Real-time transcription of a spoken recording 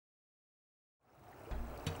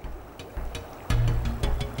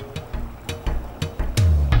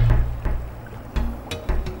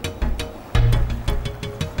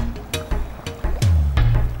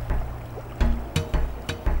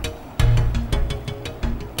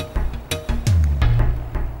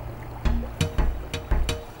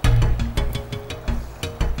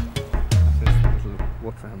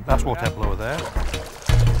That's water temple over there.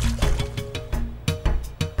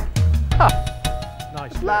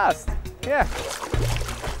 Nice. At last. Yeah.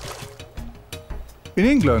 In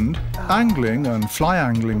England, angling and fly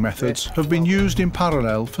angling methods have been used in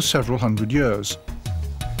parallel for several hundred years.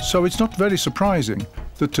 So it's not very surprising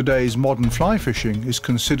that today's modern fly fishing is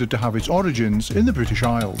considered to have its origins in the British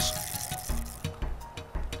Isles.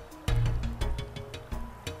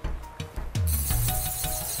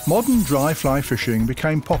 Modern dry fly fishing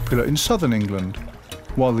became popular in southern England,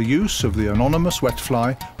 while the use of the anonymous wet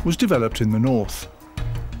fly was developed in the north.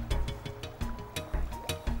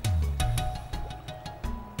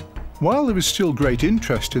 While there is still great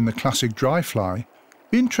interest in the classic dry fly,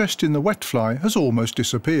 interest in the wet fly has almost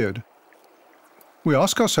disappeared. We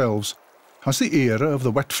ask ourselves, has the era of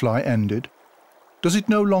the wet fly ended? Does it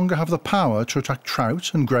no longer have the power to attract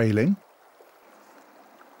trout and grayling?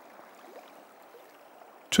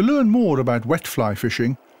 To learn more about wet fly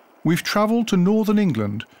fishing, we've travelled to northern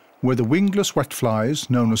England, where the wingless wet flies,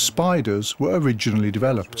 known as spiders, were originally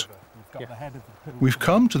developed. We've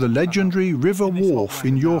come to the legendary River Wharf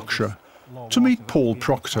in Yorkshire to meet Paul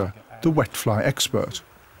Procter, the wet fly expert.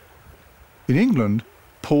 In England,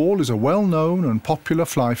 Paul is a well-known and popular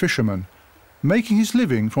fly fisherman, making his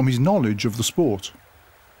living from his knowledge of the sport.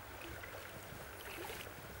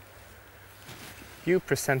 You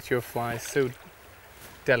present your flies so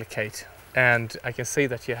delicate, and I can see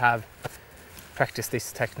that you have practiced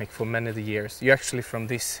this technique for many years. You're actually from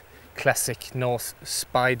this classic North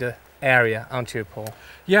spider area, aren't you, Paul?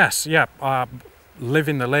 Yes, yeah. I live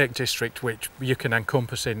in the Lake District, which you can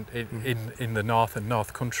encompass in the North and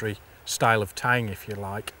North Country style of tying, if you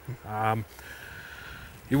like.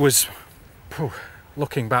 It was,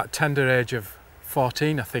 looking back, tender age of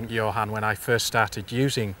 14, I think, Johan, when I first started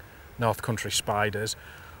using North Country spiders.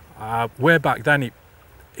 Way back then,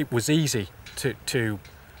 it was easy to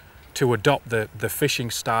adopt the fishing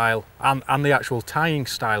style and the actual tying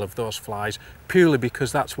style of those flies, purely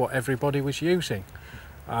because that's what everybody was using.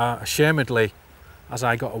 Ashamedly, as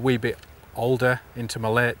I got a wee bit older, into my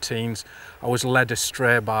late teens, I was led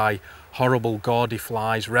astray by horrible gaudy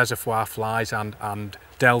flies, reservoir flies, and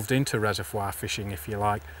delved into reservoir fishing, if you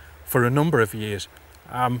like, for a number of years.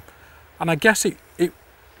 And I guess it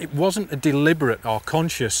wasn't a deliberate or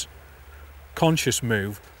conscious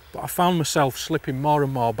move, but I found myself slipping more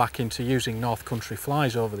and more back into using North Country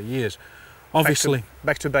flies over the years. Obviously,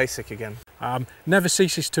 back to basic again. Never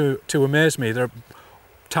ceases to amaze me. They're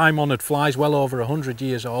time-honoured flies, well over 100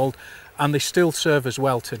 years old, and they still serve us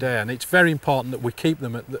well today. And it's very important that we keep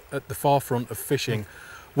them at the forefront of fishing,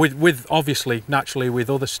 with obviously, naturally, with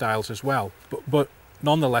other styles as well. But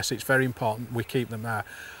nonetheless, it's very important we keep them there.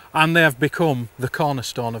 And they have become the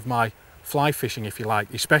cornerstone of my fly fishing, if you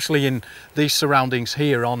like, especially in these surroundings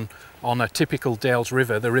here on a typical Dales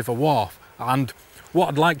River, the River Wharf. And what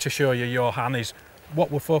I'd like to show you, Johan, is what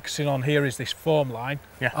we're focusing on here is this foam line.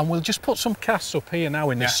 Yeah. And we'll just put some casts up here now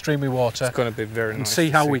in this streamy water. It's going to be very nice. And see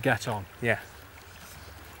how we get on. Yeah.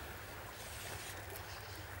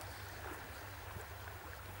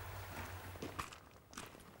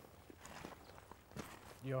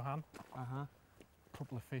 Johan?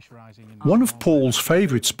 Couple of fish rising in. One of Paul's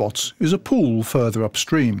favourite spots is a pool further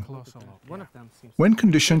upstream. When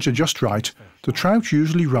conditions are just right, the trout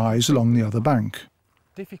usually rise along the other bank.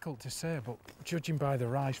 Difficult to say, but judging by the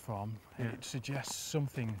rise form, it suggests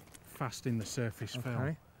something fast in the surface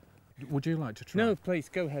film. Would you like to try? No, please,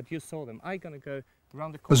 go ahead. You saw them. I'm going to go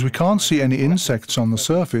around the corner. As we can't see any insects on the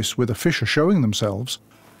surface where the fish are showing themselves,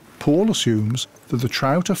 Paul assumes that the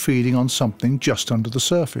trout are feeding on something just under the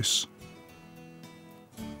surface.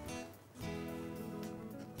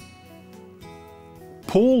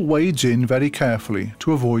 Paul wades in very carefully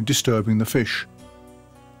to avoid disturbing the fish.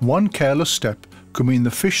 One careless step could mean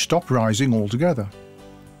the fish stop rising altogether.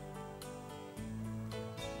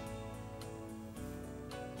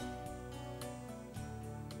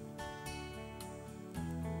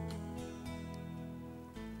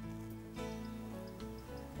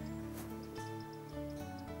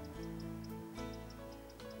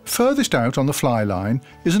 Furthest out on the fly line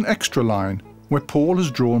is an extra line where Paul has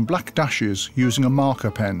drawn black dashes using a marker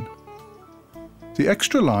pen. The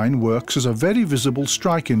extra line works as a very visible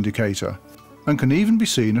strike indicator and can even be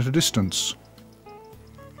seen at a distance.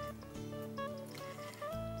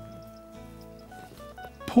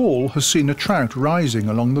 Paul has seen a trout rising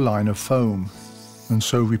along the line of foam, and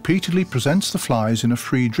so repeatedly presents the flies in a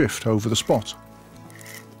free drift over the spot.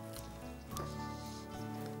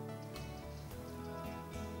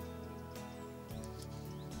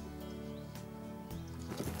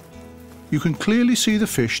 You can clearly see the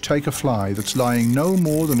fish take a fly that's lying no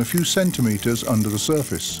more than a few centimetres under the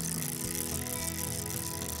surface.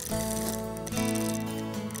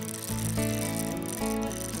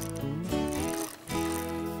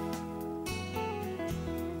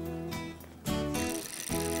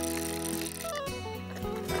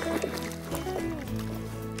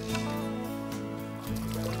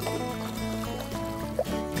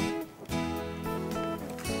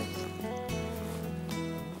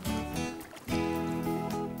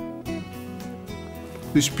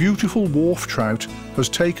 This beautiful wharf trout has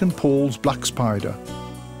taken Paul's black spider.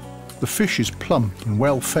 The fish is plump and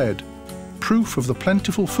well fed, proof of the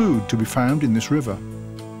plentiful food to be found in this river.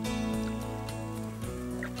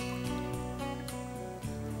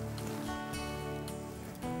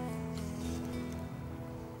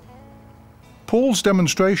 Paul's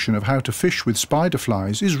demonstration of how to fish with spider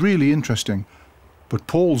flies is really interesting, but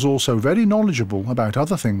Paul's also very knowledgeable about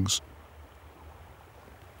other things.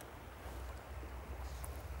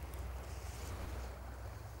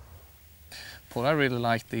 Paul, I really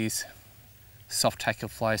like these soft tackle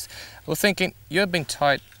flies. I was thinking, you have been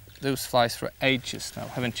tied those flies for ages now,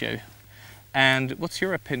 haven't you? And what's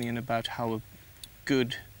your opinion about how a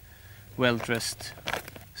good, well-dressed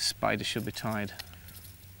spider should be tied?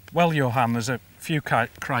 Well, Johan, there's a few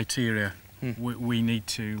criteria we need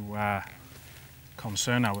to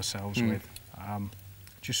concern ourselves with.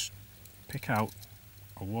 Just pick out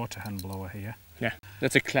a water hand blower here. Yeah,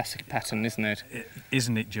 that's a classic pattern, isn't it?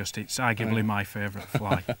 Isn't it just? It's arguably my favourite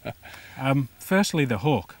fly. Firstly, the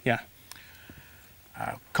hook. Yeah.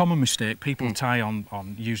 Common mistake, people tie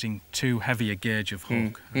on using too heavy a gauge of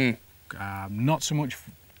hook. Not so much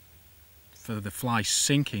for the fly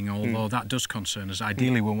sinking, although that does concern us.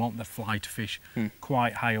 Ideally, we want the fly to fish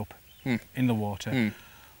quite high up in the water.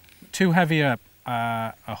 Too heavy a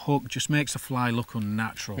hook just makes the fly look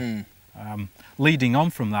unnatural. Leading on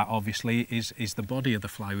from that, obviously, is the body of the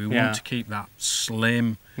fly. We want to keep that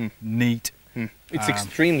slim, neat. It's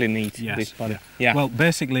extremely neat, yes. this body. Yeah. Well,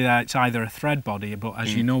 basically, it's either a thread body, but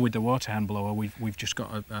as you know, with the water hand blower, we've just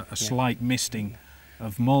got a slight misting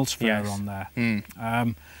of mole's fur on there.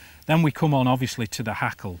 Then we come on, obviously, to the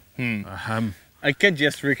hackle. I can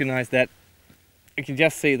just recognise that. I can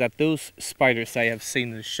just see that those spiders I have seen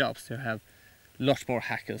in the shops, they have lots more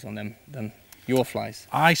hackles on them than your flies.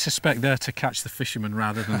 I suspect they're to catch the fishermen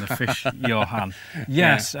rather than the fish, Johan.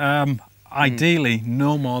 Yes, ideally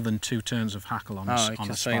no more than 2 turns of hackle on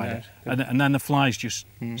a spider. And then the fly's just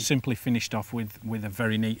simply finished off with a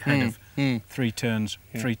very neat head of 3 turns,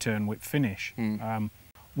 3-turn whip finish.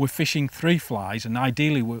 We're fishing 3 flies, and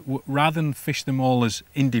ideally, rather than fish them all as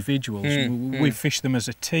individuals, we fish them as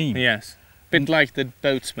a team. Yes, a bit like the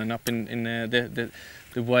boatsmen up in the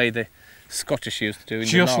way the Scottish used to do in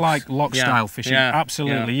just the like lock style fishing.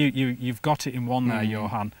 Absolutely, yeah. you've got it in one there,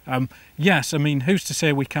 Johan. Yes, I mean, who's to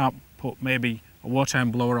say we can't put maybe a water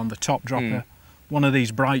hand blower on the top dropper, one of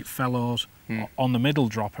these bright fellows on the middle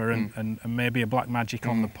dropper, and maybe a black magic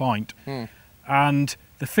on the point, and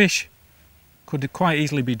the fish could quite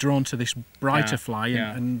easily be drawn to this brighter fly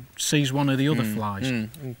and seize one of the other flies.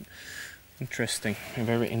 Interesting,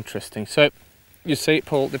 very interesting. So, you see,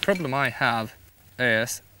 Paul, the problem I have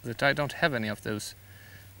is that I don't have any of those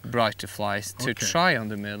brighter flies to try on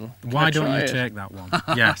the middle. Why don't you take that one?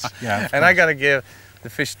 Yes, yeah. And I gotta give the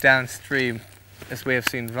fish downstream, as we have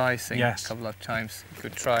seen rising a Yes. couple of times.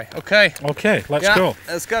 Good try. Okay. Okay, let's go.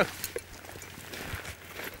 Let's go.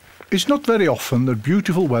 It's not very often that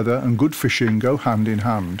beautiful weather and good fishing go hand in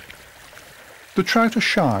hand. The trout are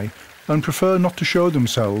shy and prefer not to show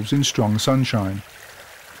themselves in strong sunshine.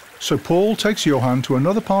 So Paul takes Johan to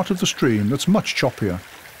another part of the stream that's much choppier.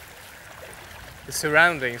 The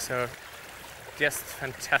surroundings are just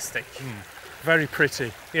fantastic. Very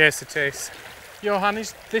pretty. Yes, it is. Johan,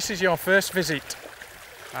 this is your first visit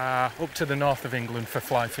up to the north of England for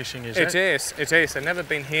fly fishing, is it? It is. I've never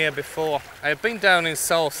been here before. I've been down in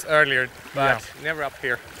South earlier, but never up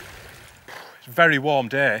here. It's a very warm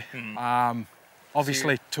day.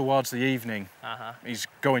 Obviously, towards the evening is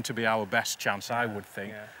going to be our best chance, I would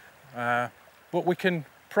think. But we can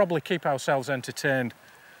probably keep ourselves entertained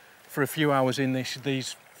for a few hours in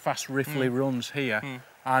these fast riffly runs here.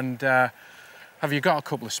 And have you got a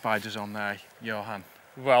couple of spiders on there, Johan?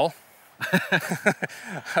 Well,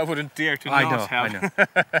 I wouldn't dare to not have. I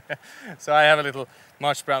know. So I have a little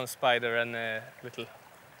marsh brown spider and a little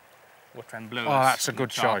water and blue. Oh, that's a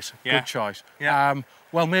good choice. Good choice. Yeah.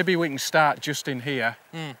 Well, maybe we can start just in here.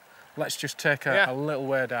 Let's just take a little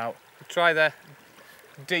wade out. Try the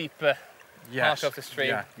deeper part of the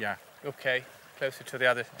stream. Yeah. Okay, closer to the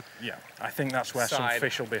other. Yeah, I think that's where some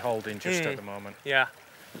fish will be holding just at the moment. Yeah,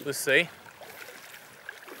 we'll see.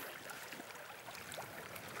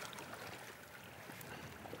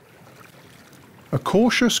 A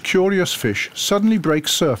cautious, curious fish suddenly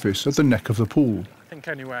breaks surface at the neck of the pool.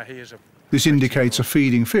 think anywhere here's a... This indicates a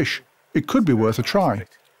feeding fish. It could be worth a try.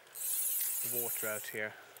 Water out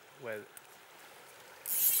here, where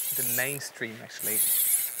the mainstream actually.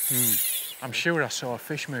 I'm sure I saw a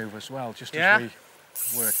fish move as well, just Yeah?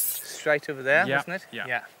 as we were... Straight over there, Yeah, wasn't it? yeah.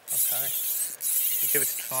 Yeah. Okay. We'll give it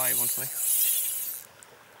a try, won't we?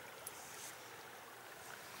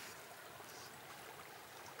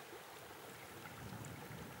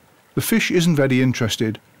 The fish isn't very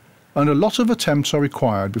interested, and a lot of attempts are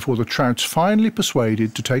required before the trout's finally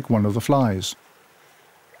persuaded to take one of the flies.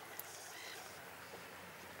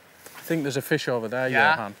 I think there's a fish over there,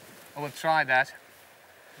 Yeah. Johan. I will try that.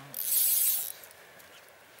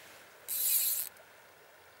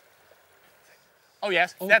 Oh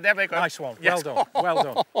yes, there we go. Nice one, Yes. well done, well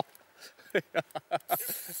done.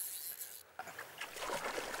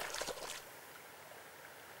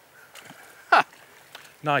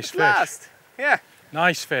 Nice fish. Last. Yeah.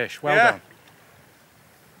 Nice fish, well Yeah. done.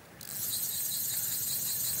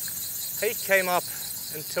 He came up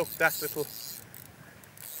and took that little.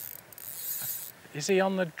 Is he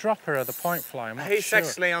on the dropper or the point fly? I'm not He's sure.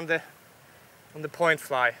 actually on the point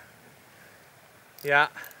fly. Yeah.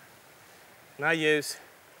 And I use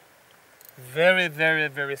very, very,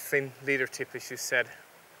 very thin leader tip, as you said,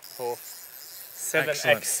 for 7x,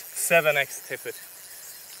 Excellent. 7x tippet.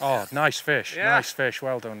 Oh, nice fish, Yeah. nice fish.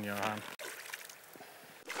 Well done, Johan.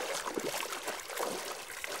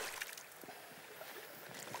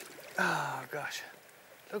 Oh gosh,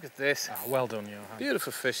 look at this. Ah, well done, Johan.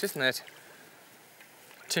 Beautiful fish, isn't it?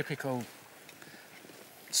 Typical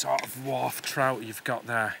sort of wharf trout you've got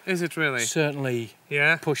there. Is it really? Certainly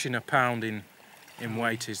Yeah. pushing a pound in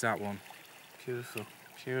weight is that one. Beautiful,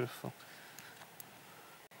 beautiful.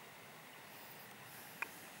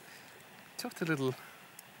 Took the little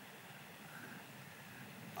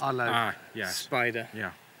olive Ah, yes. spider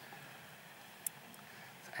Yeah.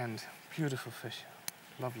 and beautiful fish.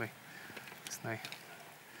 Lovely. Isn't he?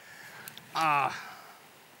 Ah.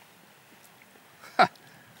 Ha.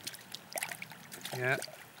 Yeah.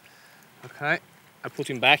 Okay. I put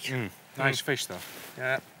him back. Nice fish though.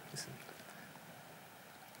 Yeah. Listen.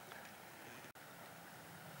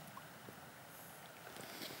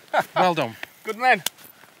 Well done. Good man.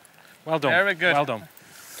 Well done. Very good. Well done.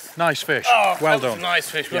 Nice fish. Oh, well that was done. a nice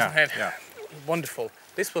fish, wasn't Yeah, it? yeah. Wonderful.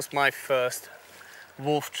 This was my first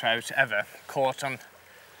wolf trout ever caught on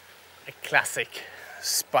a classic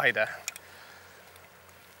spider.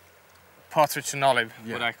 Partridge and olive,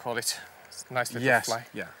 Yeah. what I call it. It's a nice little Yes. fly.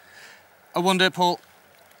 Yeah. I wonder, Paul,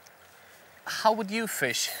 how would you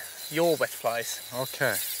fish your wet flies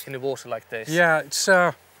Okay. in a water like this? Yeah, it's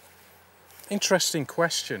a interesting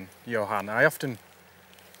question, Johan. I often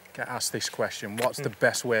get asked this question: what's the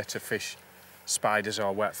best way to fish spiders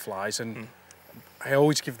or wet flies? And I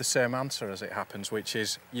always give the same answer as it happens, which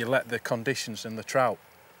is you let the conditions and the trout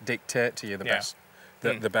dictate to you the Yeah. best,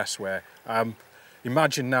 the best way.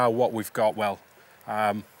 Imagine now what we've got. Well,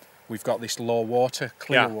 we've got this low water,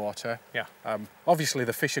 clear Yeah. water. Yeah. Obviously,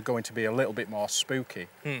 the fish are going to be a little bit more spooky.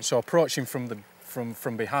 So approaching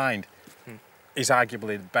from behind is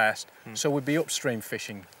arguably the best. So we'd be upstream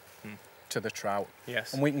fishing to the trout.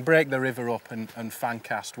 Yes. And we can break the river up and fan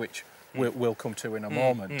cast, which we'll come to in a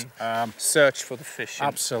moment. Search for the fish.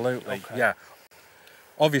 Absolutely, Okay. yeah.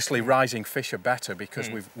 Obviously, rising fish are better because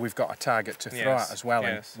we've got a target to throw Yes, at as well,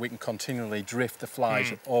 yes. and we can continually drift the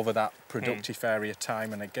flies over that productive area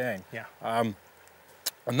time and again. Yeah. And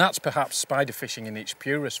that's perhaps spider fishing in its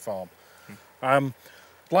purest form. I'd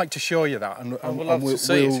like to show you that, and, would love to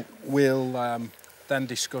see it. we'll then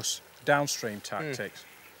discuss downstream tactics.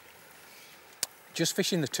 Just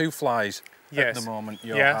fishing the 2 flies at Yes. the moment,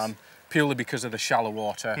 Yes. Johan, purely because of the shallow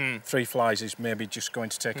water. 3 flies is maybe just going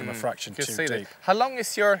to take them a fraction You can too see that. deep. How long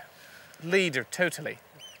is your leader totally?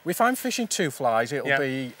 If I'm fishing 2 flies, it'll Yeah.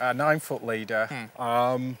 be a 9-foot leader.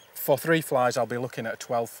 For 3 flies, I'll be looking at a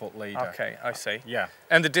 12-foot leader. Okay, I see. Yeah.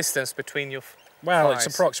 And the distance between your Well, flies?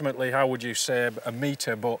 it's approximately, how would you say, a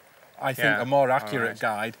metre, but I think Yeah. a more accurate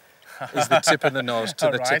guide is the tip of the nose to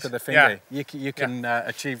the tip Alright. of the finger. Yeah. You can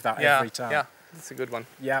achieve that Yeah, every time. yeah, that's a good one.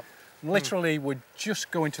 Yeah. Literally, we're just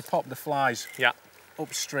going to pop the flies Yeah.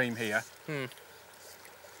 upstream here.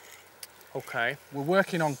 Okay. We're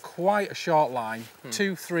working on quite a short line,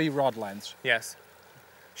 2-3 rod lengths, Yes.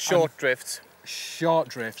 Short drifts. short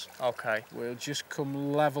drifts. Okay. We'll just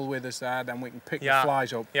come level with us there, then we can pick Yeah. the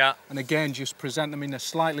flies up. Yeah. And again, just present them in a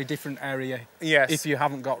slightly different area Yes. if you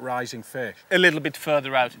haven't got rising fish. A little bit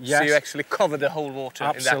further out, so Yes. you actually cover the whole water in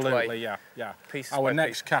that Absolutely, way. yeah, yeah. Pieces Our by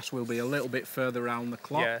next cast will be a little bit further round the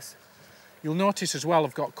clock. Yes. You'll notice as well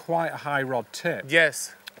I've got quite a high rod tip.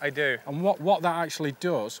 Yes, I do. And what that actually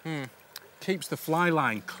does keeps the fly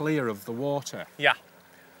line clear of the water. Yeah.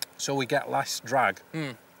 So we get less drag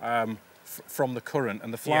from the current,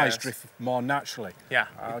 and the flies drift more naturally. Yeah.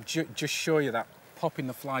 I'll just show you that, popping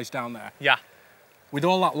the flies down there. Yeah. With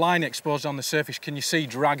all that line exposed on the surface, can you see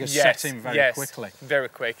drag has set in very quickly? Very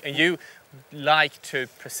quick. And you like to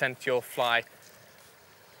present your fly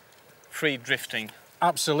free drifting.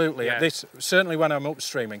 Absolutely. Yeah. This, certainly when I'm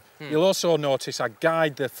upstreaming. You'll also notice I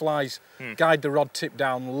guide the flies, guide the rod tip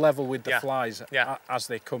down level with the flies as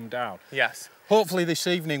they come down. Yes. Hopefully this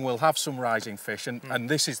evening we'll have some rising fish, and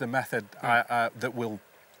this is the method that we'll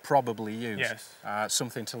probably use. Yes.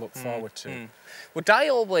 Something to look forward to. What I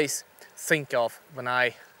always think of when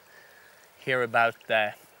I hear about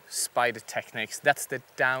the spider techniques, that's the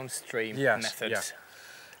downstream method. Yeah.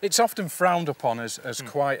 It's often frowned upon as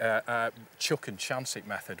quite a chuck and chance it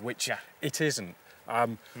method, which it isn't.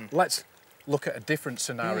 Let's look at a different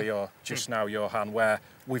scenario just now, Johan, where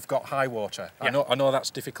we've got high water. I know that's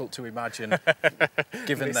difficult to imagine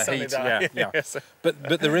given the heat. Yes.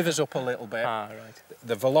 But the river's up a little bit. Right.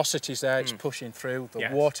 The velocity's there, it's pushing through. The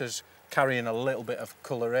water's carrying a little bit of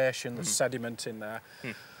coloration, there's sediment in there.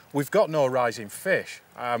 We've got no rising fish.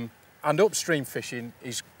 And upstream fishing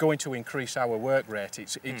is going to increase our work rate.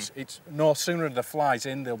 It's no sooner the flies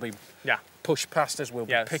in, they'll be pushed past us, we'll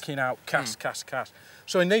be picking out cast.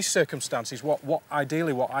 So in these circumstances,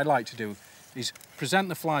 ideally what I like to do is present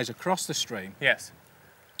the flies across the stream. Yes.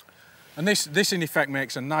 And this in effect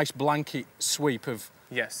makes a nice blanket sweep of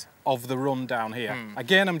the run down here.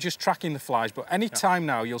 Again, I'm just tracking the flies, but any time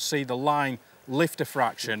now you'll see the line lift a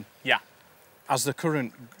fraction as the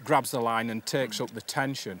current grabs the line and takes up the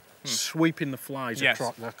tension, sweeping the flies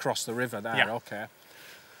across the river there, okay.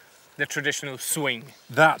 The traditional swing.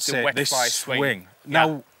 That's the it, wet this fly swing.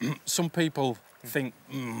 Now, some people think,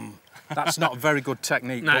 that's not a very good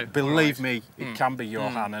technique, but believe me, it can be,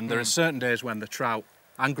 Johan, and there are certain days when the trout,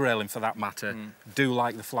 and grayling for that matter, do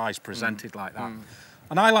like the flies presented like that.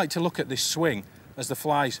 And I like to look at this swing as the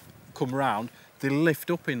flies come round, they lift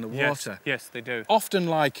up in the water. Yes, they do. Often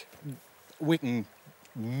like, we can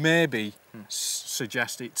maybe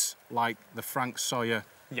suggest it's like the Frank Sawyer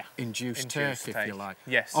induced take, if you like.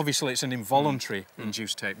 Yes. Obviously it's an involuntary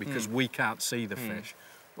induced take because we can't see the fish.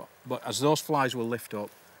 But as those flies will lift up,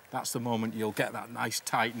 that's the moment you'll get that nice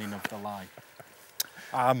tightening of the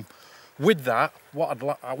line. With that,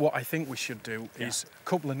 what I think we should do is a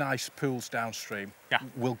couple of nice pools downstream.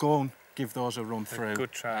 We'll go and give those a run through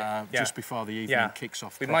good try. just before the evening kicks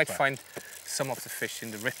off. We might find some of the fish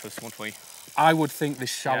in the ripples, won't we? I would think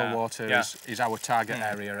this shallow water is our target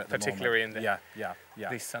area at the moment. Particularly in the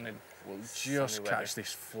this sunny. We'll just catch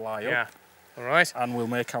this fly Yeah. up. All right. And we'll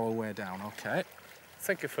make our way down, okay?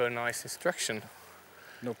 Thank you for a nice instruction.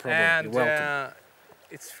 No problem, And, you're welcome.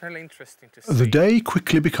 It's fairly interesting to see. The day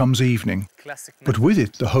quickly becomes evening, Classic but with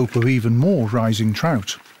it the hope of even more rising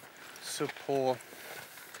trout. So poor.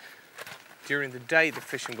 During the day the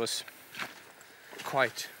fishing was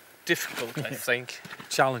quite difficult, I think.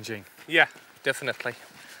 Challenging. Yeah, definitely.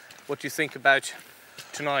 What do you think about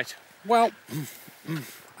tonight? Well,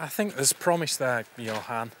 I think there's promise there,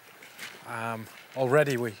 Johan.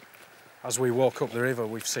 Already as we walk up the river,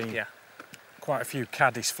 we've seen quite a few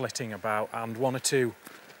caddies flitting about and one or two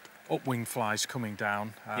upwing flies coming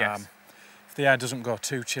down. If the air doesn't go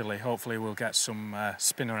too chilly, hopefully we'll get some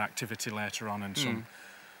spinner activity later on and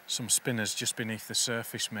some spinners just beneath the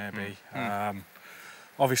surface maybe.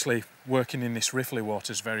 Obviously working in this riffly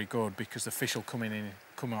water is very good because the fish will come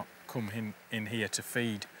in here to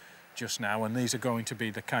feed just now, and these are going to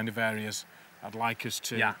be the kind of areas I'd like us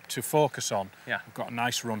to focus on. We've got a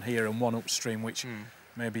nice run here and one upstream which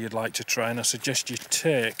maybe you'd like to try, and I suggest you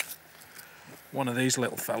take one of these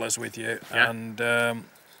little fellas with you and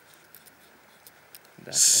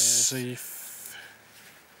see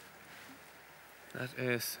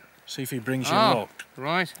if he brings you luck.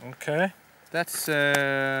 Right. Okay. That's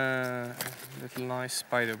a little nice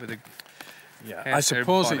spider with a I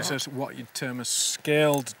suppose it's what you'd term a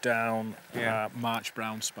scaled down March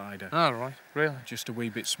brown spider. Oh, right, really? Just a wee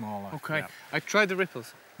bit smaller. Okay. I tried the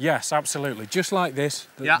ripples. Yes, absolutely. Just like this,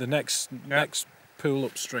 the next pool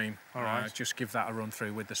upstream. All right. Just give that a run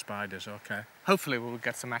through with the spiders, okay? Hopefully we'll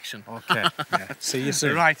get some action. Okay. See you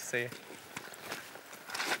soon. Right, see you.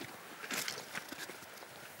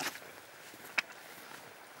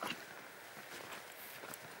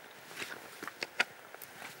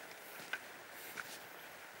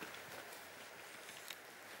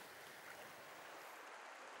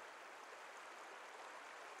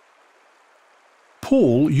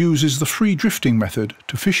 Paul uses the free drifting method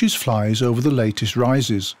to fish his flies over the latest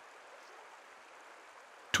rises.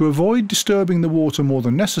 To avoid disturbing the water more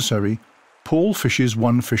than necessary, Paul fishes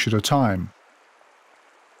one fish at a time.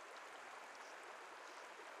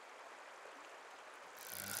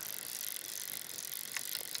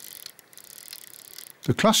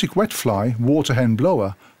 The classic wet fly, water hen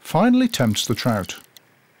blower, finally tempts the trout.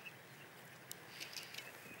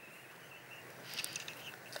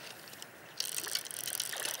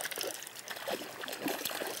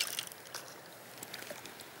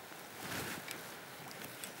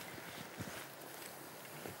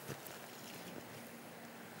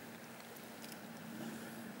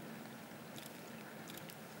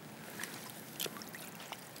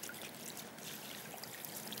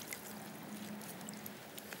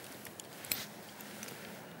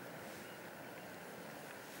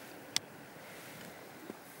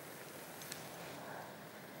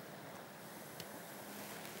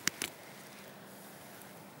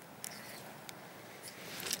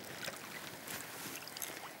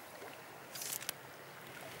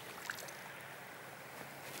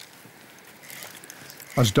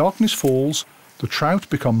 As darkness falls, the trout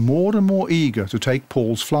become more and more eager to take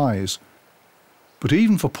Paul's flies. But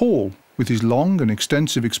even for Paul, with his long and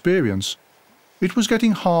extensive experience, it was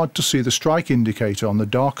getting hard to see the strike indicator on the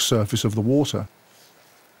dark surface of the water.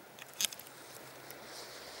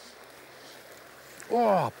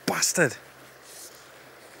 Oh, bastard!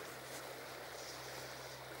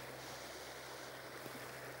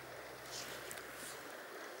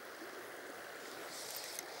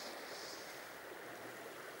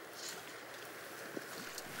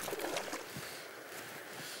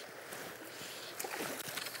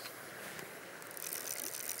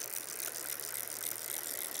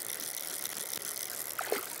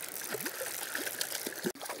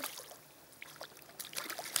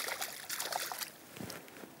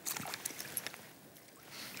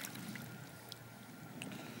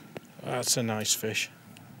 That's a nice fish.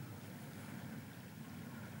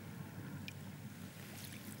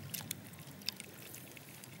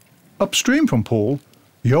 Upstream from Paul,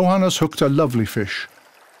 Johan has hooked a lovely fish.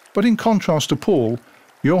 But in contrast to Paul,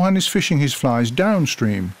 Johan is fishing his flies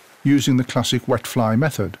downstream, using the classic wet fly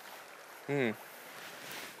method.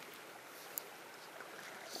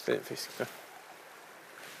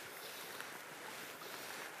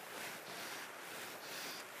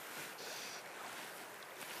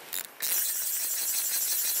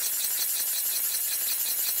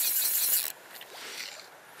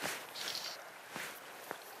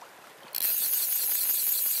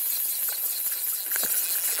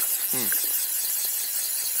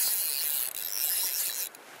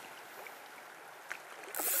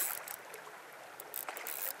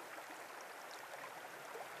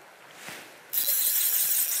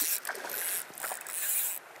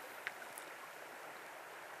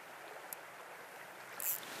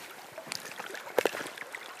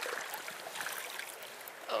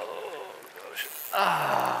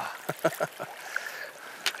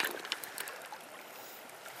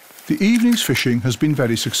 The evening's fishing has been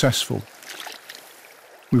very successful.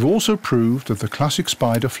 We've also proved that the classic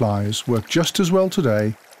spider flies work just as well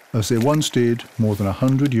today as they once did more than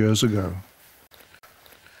 100 years ago.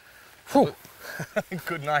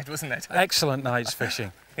 Good night, wasn't it? Excellent night's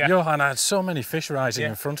fishing. Yeah. Johan, I had so many fish rising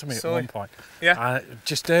in front of me at one point. Yeah.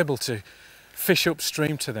 Just able to fish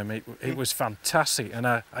upstream to them, it was fantastic. And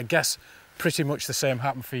I guess pretty much the same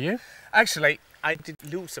happened for you? Actually, I did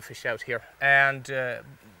lose a fish out here, and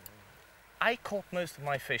I caught most of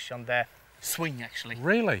my fish on the swing, actually.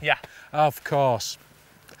 Really? Yeah. Of course.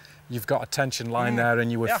 You've got a tension line there,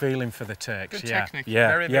 and you were feeling for the takes. Good technique.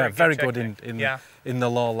 Yeah, very good technique. in the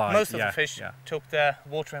low line. Most of the fish took the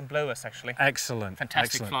water and blowers, actually. Excellent.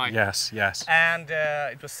 Fantastic fly. Yes, yes. And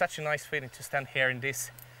it was such a nice feeling to stand here in this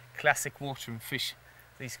classic water and fish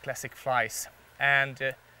these classic flies. And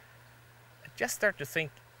I just started to think,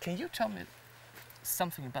 can you tell me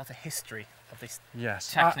something about the history of this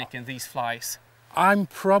technique and these flies?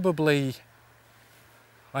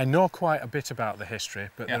 I know quite a bit about the history,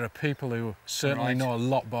 but there are people who certainly know a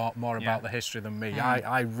lot more about the history than me.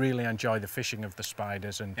 I really enjoy the fishing of the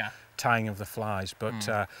spiders and tying of the flies, but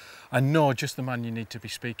I know just the man you need to be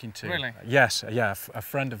speaking to. Really? Yes, a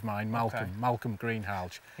friend of mine, Malcolm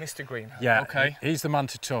Greenhalgh. Mr. Greenhalgh. Yeah, okay. He's the man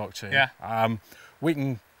to talk to. Yeah. We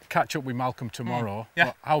can catch up with Malcolm tomorrow.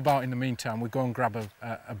 But how about in the meantime we go and grab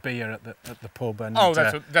a beer at the pub and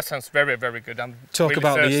that sounds very, very good. I'm talk really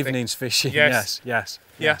about thirsty. the evening's fishing. Yes. Yes.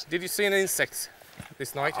 Did you see any insects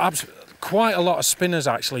this night? Quite a lot of spinners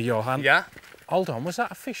actually, Johan. Yeah. Hold on, was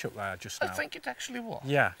that a fish up there just now? I think it actually was.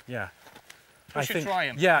 Yeah. We should try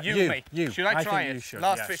him. Yeah, you. Should I try it? You should,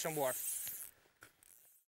 Last fish on board.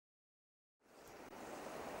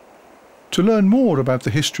 To learn more about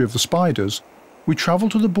the history of the spiders, we travel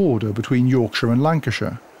to the border between Yorkshire and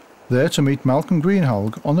Lancashire, there to meet Malcolm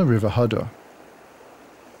Greenhalgh on the River Hodder.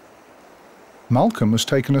 Malcolm has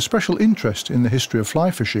taken a special interest in the history of fly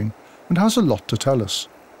fishing and has a lot to tell us.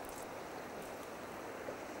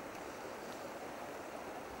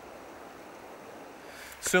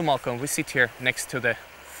 So Malcolm, we sit here next to the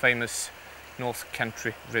famous North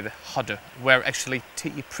Country River Hodder, where actually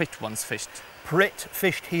T.E. Pritt once fished. Pritt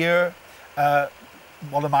fished here,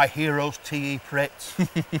 one of my heroes, T.E. Pritt.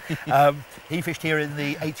 He fished here in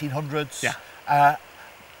the 1800s. Yeah.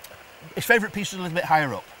 His favourite piece is a little bit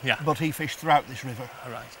higher up, Yeah. but he fished throughout this river.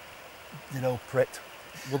 All right. You know, Pritt.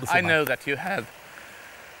 Wonderful I man. know that you have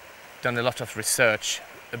done a lot of research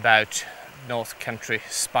about North Country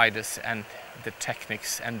spiders and the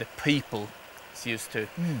techniques and the people used to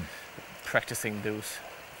practicing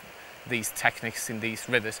these techniques in these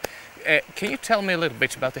rivers. Can you tell me a little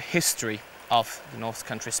bit about the history of the North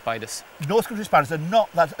Country spiders? North Country spiders are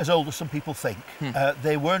not that as old as some people think.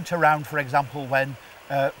 They weren't around, for example, when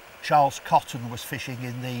Charles Cotton was fishing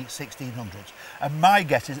in the 1600s. And my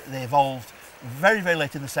guess is that they evolved very, very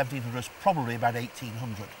late in the 1700s, probably about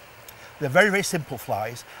 1800. They're very, very simple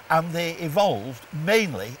flies, and they evolved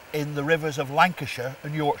mainly in the rivers of Lancashire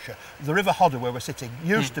and Yorkshire. The River Hodder, where we're sitting,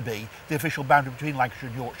 used to be the official boundary between Lancashire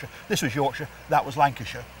and Yorkshire. This was Yorkshire, that was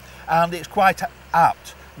Lancashire. And it's quite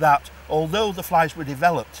apt that although the flies were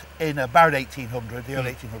developed in about 1800, the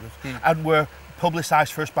early 1800s, and were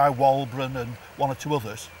publicised first by Walbran and one or two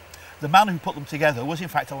others, the man who put them together was in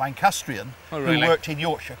fact a Lancastrian who worked in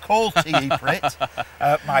Yorkshire, called T.E. Pritt,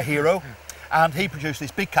 my hero. And he produced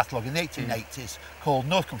this big catalogue in the 1880s called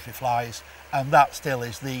North Country Flies, and that still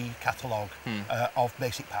is the catalogue of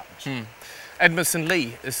basic patterns. Edmondson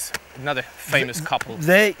Lee is another famous couple.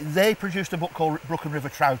 They produced a book called Brook and River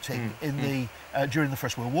Trouting in the during the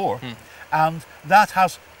First World War, and that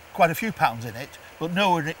has quite a few patterns in it, but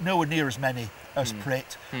nowhere near as many as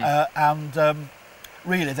Pritt. And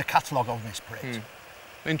really, the catalogue of Miss Pritt.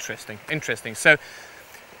 Interesting, interesting. So,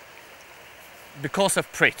 because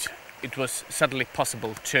of Pritt, it was suddenly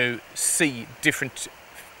possible to see different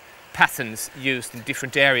patterns used in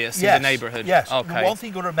different areas in the neighbourhood. Yes, okay. The one thing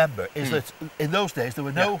you've got to remember is that in those days there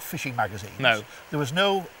were no fishing magazines, there was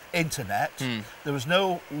no internet, there was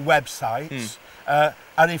no websites,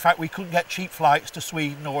 and in fact we couldn't get cheap flights to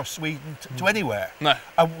Sweden or Sweden to anywhere. No.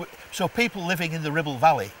 So people living in the Ribble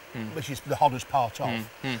Valley, which is the Hodder's part of,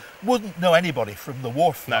 wouldn't know anybody from the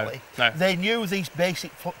Wharf Valley. No. They knew these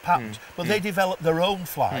basic patterns, but they developed their own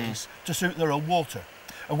flies to suit their own water.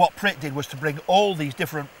 And what Pritt did was to bring all these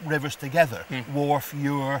different rivers together, Wharf,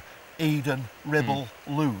 Ure, Eden, Ribble,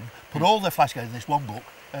 Lune, put all their flies together in this one book,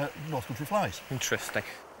 North Country Flies. Interesting.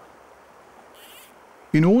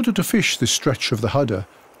 In order to fish this stretch of the Hodder,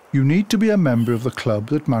 you need to be a member of the club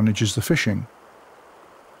that manages the fishing.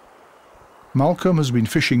 Malcolm has been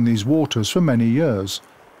fishing these waters for many years,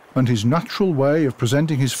 and his natural way of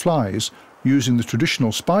presenting his flies using the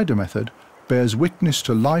traditional spider method bears witness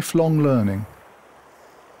to lifelong learning.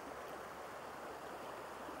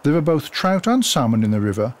 There are both trout and salmon in the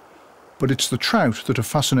river, but it's the trout that have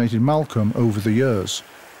fascinated Malcolm over the years.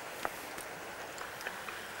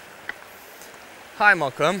 Hi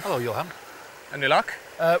Malcolm. Hello, Johan. Any luck?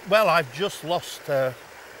 Well, I've just lost a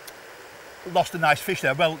nice fish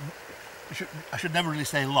there. Well, I should never really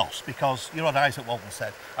say lost, because you know what Isaac Walton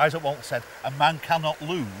said? Isaac Walton said, a man cannot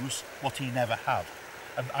lose what he never had.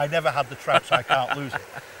 And I never had the trout, so I can't lose it.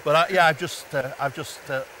 But I've just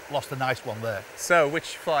lost a nice one there. So,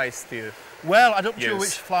 which flies do you Well, I don't know use?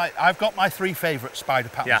 which fly. I've got my three favourite spider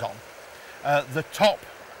patterns on. The top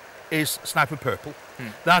is Sniper Purple.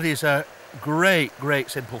 That is a great, great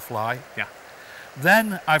simple fly. Yeah.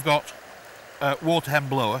 Then I've got Waterhen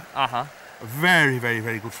Blower. Uh-huh. A very, very,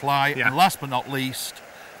 very good fly. Yeah. And last but not least,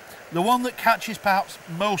 the one that catches perhaps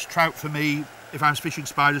most trout for me if I'm fishing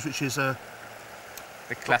spiders, which is the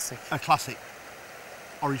classic. a classic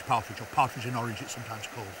orange partridge, or partridge in orange it's sometimes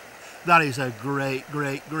called. That is a great,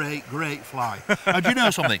 great, great, great fly. And do you know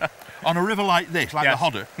something? On a river like this, like the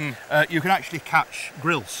Hodder, you can actually catch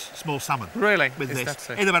grills, small salmon. Really? With Is this, that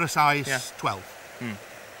so? in about a size 12.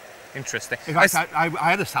 Interesting. In fact, I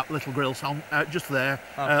had a little grill on just there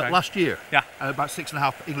last year. Yeah. About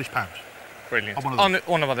 6.5 English pounds. Brilliant. On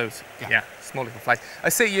one of those. Yeah. Small little flies. I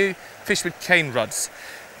see you fish with cane rods.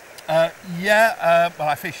 Well,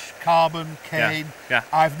 I fish carbon, cane. Yeah.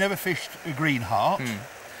 I've never fished a Greenhalgh.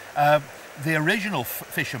 The original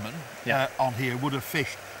fishermen on here would have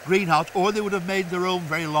fished Greenhalgh, or they would have made their own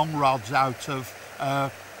very long rods out of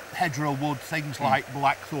hedgerow wood, things like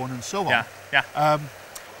blackthorn and so on. Yeah.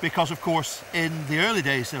 because, of course, in the early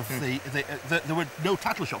days of there were no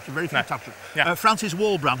tattle shops, very few tattle shops. Yeah. Francis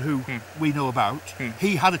Walbrand, who we know about,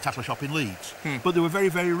 he had a tattle shop in Leeds, but they were very,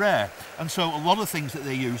 very rare. And so a lot of things that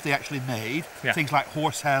they used, they actually made, things like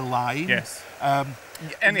horsehair line. Yes.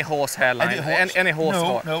 Any horsehair line, any horse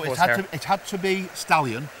hair. No, it had to be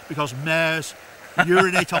stallion, because mares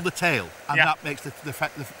urinate on the tail, and that makes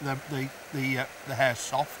the hair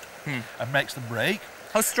soft and makes them break.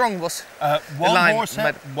 How strong was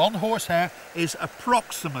one horsehair is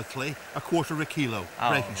approximately 1/4 of a kilo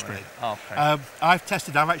breaking strain. Right. Okay. I've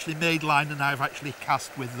tested. I've actually made line, and I've actually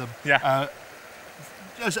cast with them. Yeah.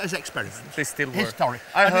 As experiments. They still work. Historic.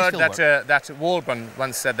 I heard that Walbrand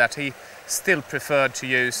once said that he still preferred to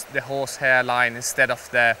use the horsehair line instead of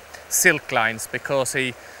the silk lines, because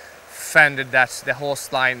he found that the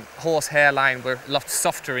horsehair line were a lot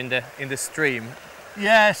softer in the stream.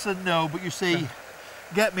 Yes and no, but you see,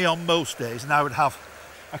 get me on most days, and I would have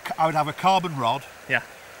a carbon rod, a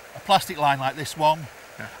plastic line like this one,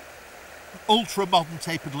 ultra modern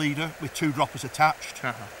tapered leader with 2 droppers attached.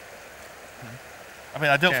 I mean,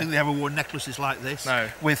 I don't think they ever wore necklaces like this,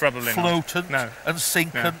 with floatant and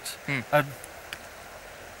sinkant, and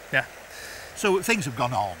so things have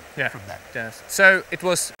gone on from then. Yes. So it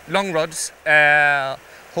was long rods,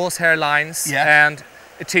 horsehair lines, and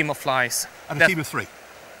a team of flies. And a team of 3.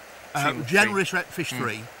 Generally fish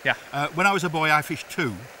 3. When I was a boy, I fished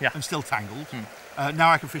 2 and still tangled.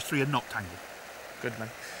 Now I can fish 3 and not tangle. Good man.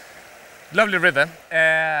 Lovely river.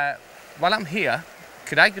 While I'm here,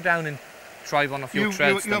 could I go down and try one of your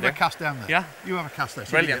trouts? You have a cast down there. Yeah? You have a cast there.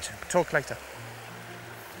 So brilliant. Talk later.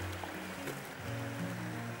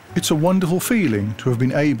 It's a wonderful feeling to have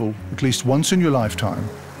been able, at least once in your lifetime,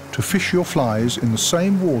 to fish your flies in the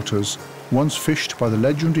same waters once fished by the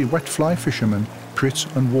legendary wet fly fishermen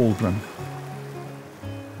Pritt and Walbrand.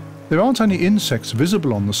 There aren't any insects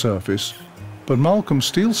visible on the surface, but Malcolm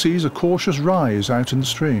still sees a cautious rise out in the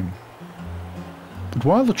stream. But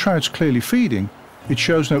while the trout's clearly feeding, it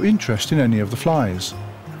shows no interest in any of the flies.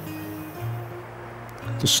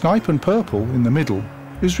 The snipe and purple in the middle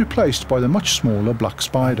is replaced by the much smaller black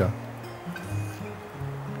spider.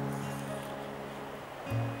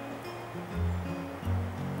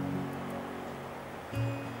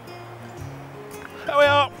 There we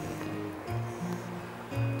are.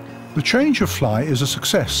 The change of fly is a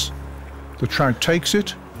success. The trout takes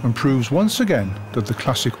it and proves once again that the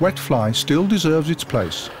classic wet fly still deserves its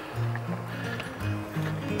place.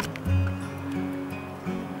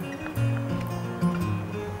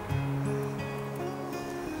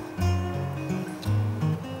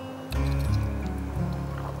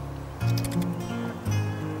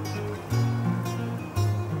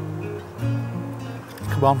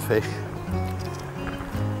 Come on, fish.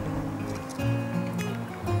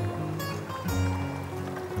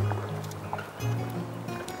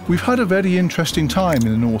 We've had a very interesting time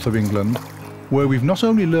in the north of England, where we've not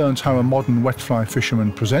only learnt how a modern wet fly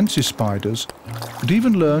fisherman presents his spiders, but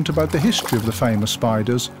even learnt about the history of the famous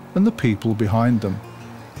spiders and the people behind them.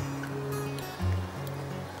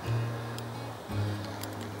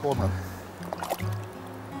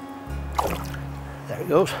 There it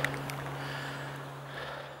goes.